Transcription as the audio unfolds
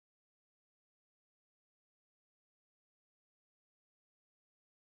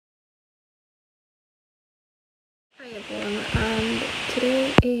Hi everyone, and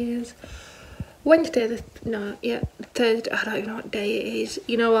today is Wednesday, Thursday, I don't even know what day it is.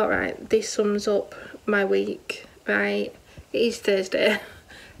 You know what, right, this sums up my week, right? It is Thursday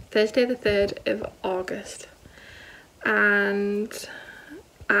the 3rd of August, and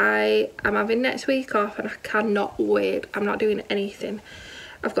I am having next week off and I cannot wait. I'm not doing anything.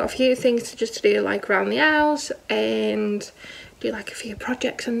 I've got a few things to do, like around the house and do like a few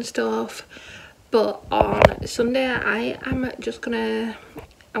projects and stuff. But on Sunday I'm gonna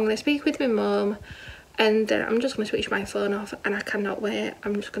speak with my mum, and then I'm just gonna switch my phone off, and I cannot wait.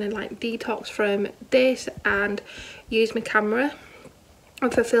 I'm just gonna like detox from this and use my camera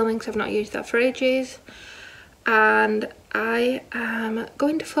for filming because I've not used that for ages. And I am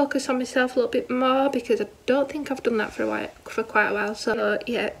going to focus on myself a little bit more because I don't think I've done that for quite a while. So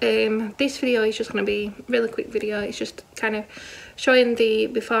yeah, this video is just going to be a really quick video. It's just kind of showing the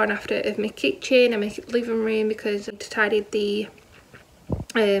before and after of my kitchen and my living room, because I tidied the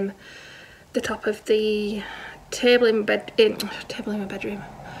top of the table in my bedroom.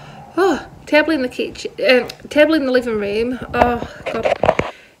 Oh, table in the kitchen, table in the living room. Oh god.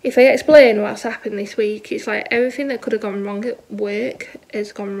 If I explain what's happened this week, it's like everything that could have gone wrong at work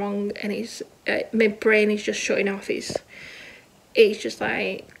has gone wrong, and it's my brain is just shutting off. It's just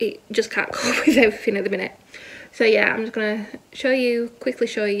like, it just can't cope with everything at the minute. So yeah, I'm just gonna quickly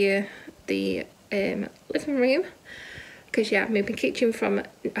show you the living room, because yeah, I've moved my kitchen from right,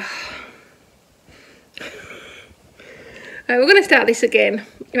 we're gonna start this again.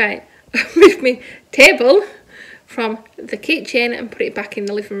 Right, I've moved my table from the kitchen and put it back in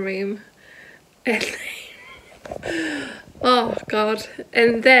the living room, and oh god.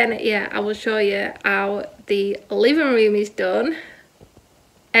 And then yeah, I will show you how the living room is done,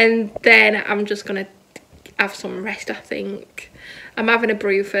 and then I'm just gonna have some rest. I think I'm having a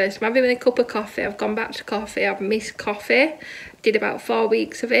brew first. I'm having a cup of coffee. I've gone back to coffee. I've missed coffee. Did about 4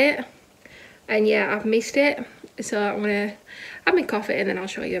 weeks of it, and yeah, I've missed it. So I'm gonna have my coffee and then I'll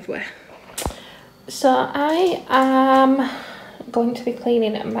show you everywhere. So I am going to be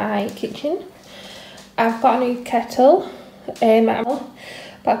cleaning my kitchen. I've got a new kettle, but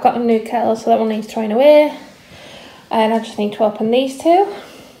I've got a new kettle, so that one needs throwing away, and I just need to open these two.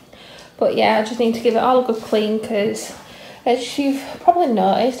 But yeah, I just need to give it all a good clean, because as you've probably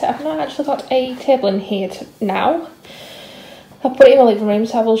noticed, I've not actually got a table in here now. I've put it in the living room,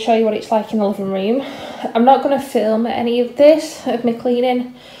 so I will show you what it's like in the living room. I'm not going to film any of this, of me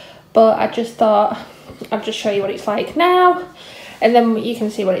cleaning, but I just thought I'd just show you what it's like now, and then you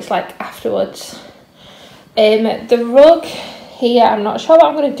can see what it's like afterwards. The rug here, I'm not sure what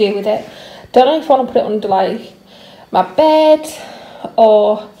I'm going to do with it. Don't know if I want to put it under like my bed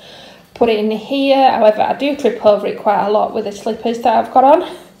or put it in here. However, I do trip over it quite a lot with the slippers that I've got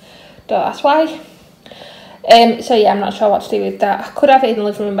on. Don't ask why. So yeah, I'm not sure what to do with that. I could have it in the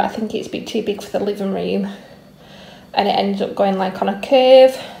living room, but I think it's a bit too big for the living room, and it ends up going like on a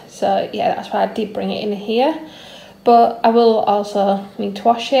curve. So yeah, that's why I did bring it in here, but I will also need to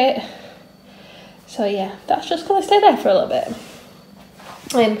wash it. So yeah, that's just gonna stay there for a little bit.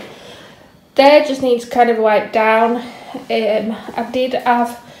 There just needs kind of wiped down. I did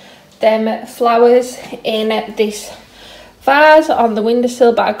have them flowers in this vase on the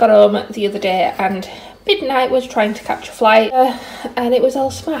windowsill, but I got home the other day and midnight was trying to catch a flight, and it was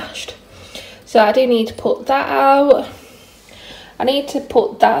all smashed. So I do need to put that out. I need to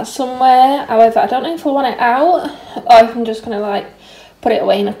put that somewhere. However, I don't know if I want it out or if I'm just gonna like put it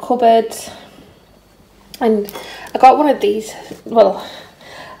away in a cupboard. And I got one of these. Well,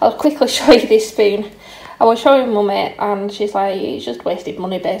 I'll quickly show you this spoon. I was showing Mummy and she's like, it's just wasted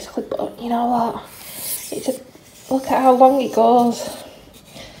money basically. But you know what? Look at how long it goes.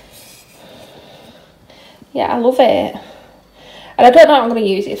 Yeah, I love it. And I don't know what I'm going to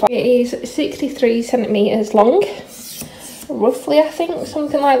use it for. It is 63 centimetres long, roughly, I think,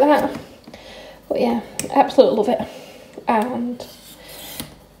 something like that. But yeah, absolutely love it. And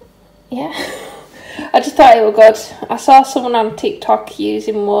yeah, I just thought it was good. I saw someone on TikTok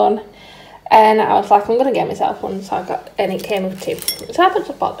using one, and I was like, I'm going to get myself one. So I got, and it came with two. So I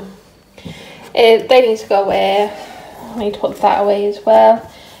just bought them. They need to go away. I need to put that away as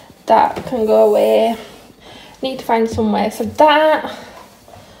well. That can go away. Need to find somewhere for that.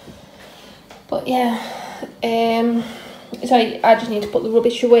 But yeah, so I just need to put the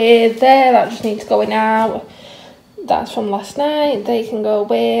rubbish away there. That just needs going out. That's from last night. They can go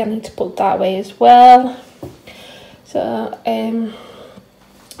away. I need to put that away as well. So yeah,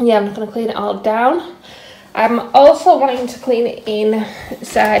 I'm going to clean it all down. I'm also wanting to clean it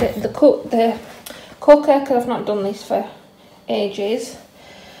inside the cooker, because I've not done this for ages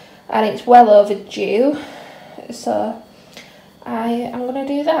and it's well overdue. so I am going to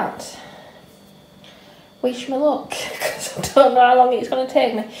do that. Wish me luck, because I don't know how long it's going to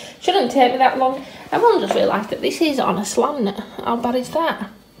take me. Shouldn't take me that long. I've only just realised that this is on a slant. How bad is that?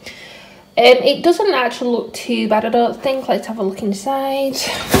 It doesn't actually look too bad, I don't think. Let's have a look inside.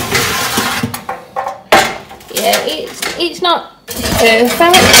 Yeah, it's not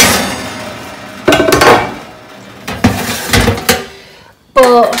perfect,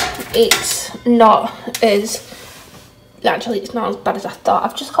 but it's not as, actually it's not as bad as I thought.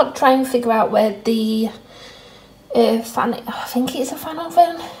 I've just got to try and figure out where the fan, I think it's a fan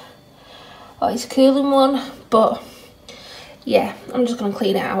oven, or it's a cooling one, but yeah, I'm just going to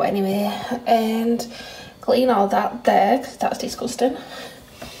clean it out anyway and clean all that there, because that's disgusting,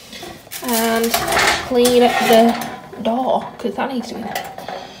 and clean the door, because that needs to be there.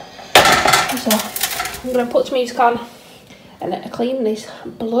 So I'm going to put some music on and then clean this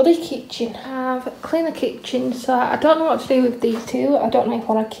bloody kitchen. I've cleaned the kitchen, so I don't know what to do with these two. I don't know if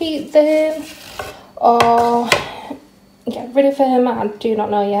I want to keep them or get rid of them. I do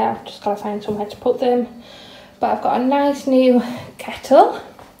not know yet. I've just got to find somewhere to put them. But I've got a nice new kettle,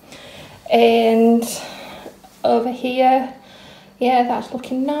 and over here, yeah, that's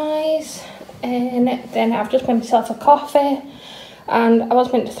looking nice. And then I've just made myself a coffee, and I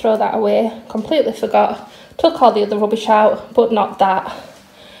was meant to throw that away, completely forgot. Took all the other rubbish out, but not that.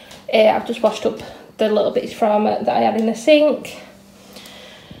 I've just washed up the little bits from it that I had in the sink.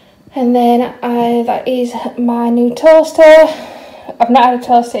 And then that is my new toaster. I've not had a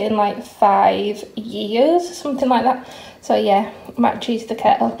toaster in like 5 years, something like that. So yeah, I might choose the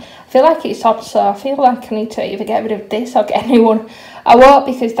kettle. I feel like it's hot, so I feel like I need to either get rid of this or get a new one. I won't,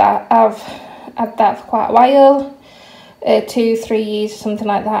 because that I've had that for quite a while, 2-3 years, something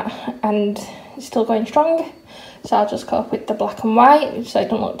like that, and it's still going strong. So I'll just go up with the black and white, so it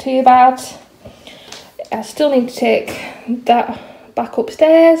don't look too bad. I still need to take that back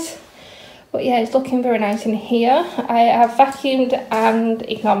upstairs. But yeah, it's looking very nice in here. I have vacuumed, and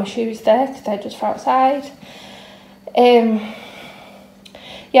ignore my shoes there because they're just for outside. Yeah,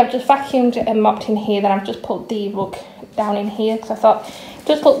 I've just vacuumed and mopped in here. Then I've just put the rug down in here because I thought it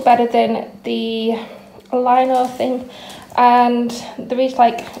just looked better than the lino thing. And there is,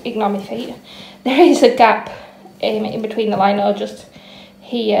 like, ignore my feet, there is a gap in between the lino just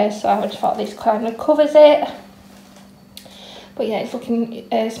here. So I just thought this kind of covers it. But yeah, it's looking,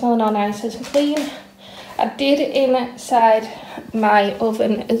 smelling all nice and clean. I did inside my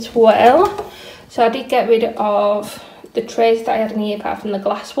oven as well. So I did get rid of the trays that I had in here apart from the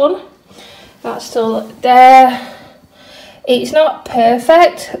glass one. That's still there. It's not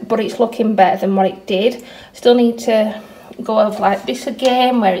perfect, but it's looking better than what it did. Still need to go over like this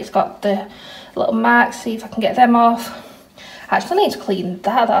again, where it's got the little marks, see if I can get them off. I actually need to clean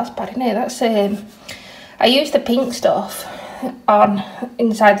that, that's bad, isn't it? That's, I used the pink stuff on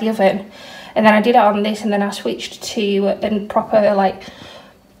inside the oven, and then I did it on this, and then I switched to a proper, like,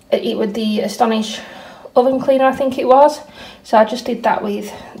 it with the Astonish oven cleaner, I think it was. So I just did that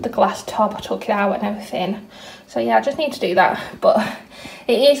with the glass top. I took it out and everything. So yeah, I just need to do that, but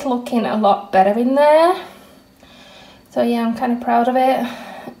it is looking a lot better in there. So yeah, I'm kind of proud of it.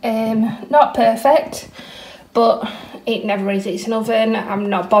 Not perfect, but it never is. It's an oven. I'm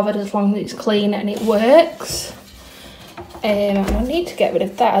not bothered as long as it's clean and it works. I need to get rid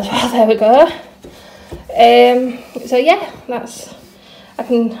of that as well. There we go. So yeah, that's, I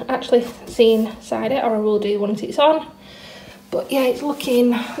can actually see inside it, or I will do once it's on. But yeah, it's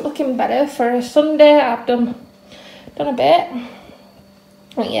looking better for a Sunday. I've done a bit.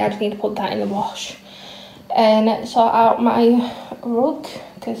 But yeah, I just need to put that in the wash and sort out my rug,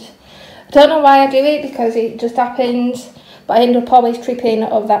 because I don't know why I do it, because it just happens, but I end up always tripping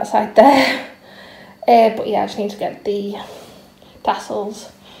over that side there. But yeah, I just need to get the tassels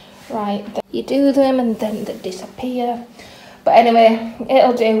right. You do them and then they disappear. But anyway,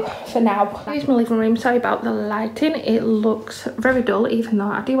 it'll do for now. Here's my living room. Sorry about the lighting. It looks very dull, even though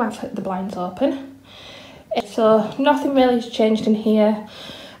I do have the blinds open. So nothing really has changed in here.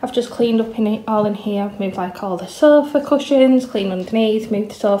 I've just cleaned up all in here. I've moved like all the sofa cushions, cleaned underneath,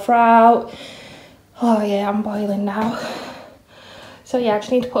 moved the sofa out. Oh yeah, I'm boiling now. So yeah, I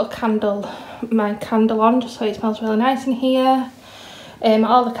just need to put my candle on, just so it smells really nice in here.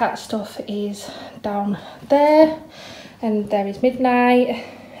 All the cat stuff is down there, and there is Midnight,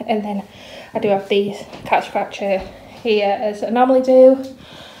 and then I do have the cat scratcher here as I normally do,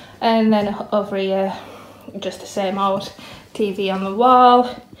 and then over here just the same old TV on the wall.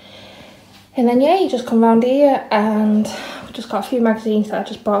 And then yeah, you just come around here, and I've just got a few magazines that I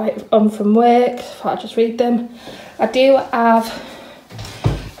just brought on from work. Thought I'd just read them. I do have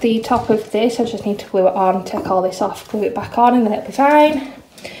the top of this, I just need to glue it on, take all this off, glue it back on, and then it'll be fine.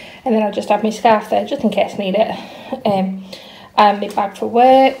 And then I'll just have my scarf there just in case I need it. And my bag for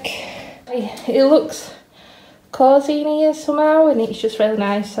work. It looks cosy in here somehow, and it's just really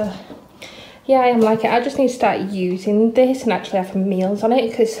nice. So yeah, I am like it. I just need to start using this and actually having meals on it,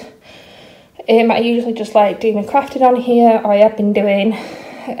 because I usually just like doing my crafting on here, or I have been doing,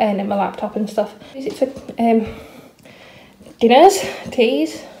 and my laptop and stuff. Use it for dinners,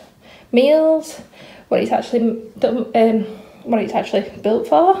 teas, meals, what it's actually done, what it's actually built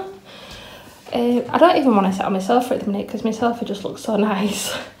for. I don't even want to sit on my sofa at the minute because my sofa just looks so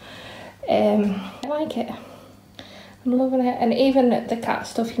nice. I like it. I'm loving it. And even the cat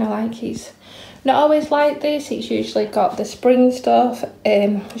stuff, you know, like he's not always like this. It's usually got the spring stuff.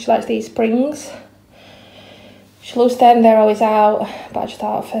 She likes these springs. She loves them, they're always out. But I just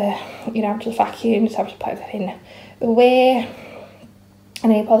thought for, you know, just vacuum, so I've just put everything away.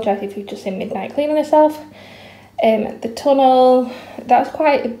 And I apologise if you've just seen Midnight cleaning herself. The tunnel, that's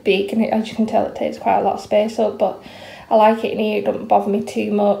quite big, and as you can tell it takes quite a lot of space up, but I like it in here, it doesn't bother me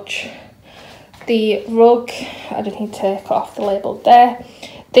too much. The rug, I just need to cut off the label there.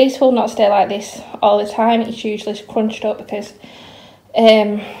 This will not stay like this all the time, it's usually crunched up because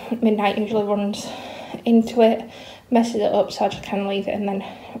Midnight usually runs into it, messes it up, so I just kind of leave it and then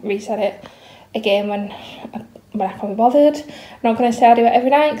reset it again when I can be bothered. I'm not going to say I do it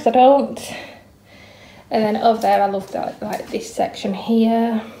every night because I don't. And then over there, I love that, like this section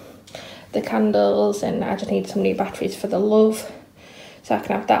here, the candles, and I just need some new batteries for the Love, so I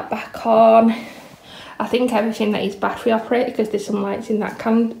can have that back on. I think everything that is battery operated, because there's some lights in that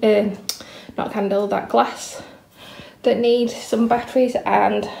that glass that need some batteries,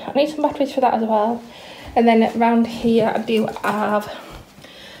 and I need some batteries for that as well. And then around here, I do have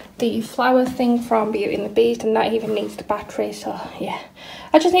the flower thing from Beauty and the Beast, and that even needs the battery, so yeah.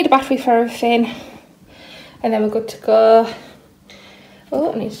 I just need a battery for everything. And then we're good to go.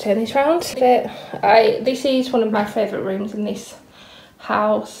 Oh, I need to turn this round. This is one of my favourite rooms in this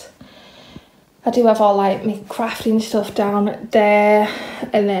house. I do have all like my crafting stuff down there,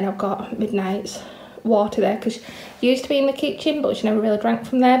 and then I've got Midnight's water there, because she used to be in the kitchen but she never really drank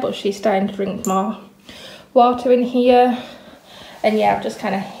from there, but she's starting to drink more water in here. And yeah, I've just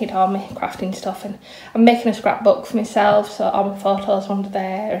kind of hid all my crafting stuff, and I'm making a scrapbook for myself, so all my photos under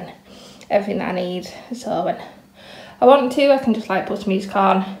there and everything that I need. So when I want to, I can just like put some music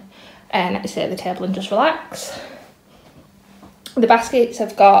on and sit at the table and just relax. The baskets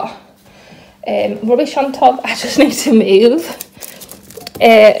have got rubbish on top. I just need to move.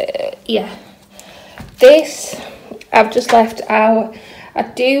 Yeah, this I've just left out. I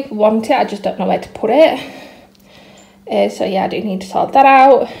do want it, I just don't know where to put it. So yeah, I do need to sort that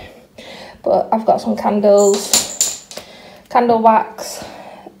out. But I've got some candles, candle wax,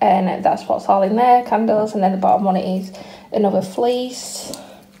 and that's what's all in there, candles. And then the bottom one is another fleece,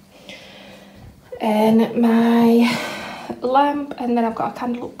 and my lamp, and then I've got a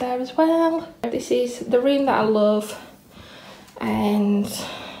candle up there as well. This is the room that I love, and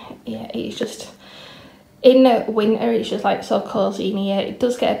yeah, it's just, in winter it's just like so cozy in here. It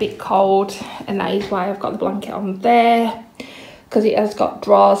does get a bit cold, and that is why I've got the blanket on there, because it has got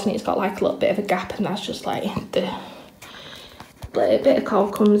drawers and it's got like a little bit of a gap, and that's just like the bit of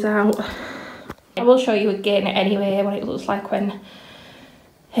cold comes out. I will show you again anyway what it looks like when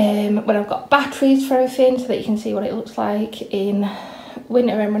I've got batteries for everything, so that you can see what it looks like in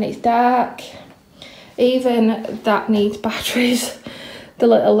winter and when it's dark. Even that needs batteries. The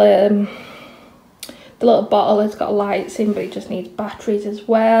little bottle has got lights in, but it just needs batteries as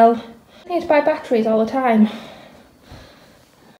well. I need to buy batteries all the time.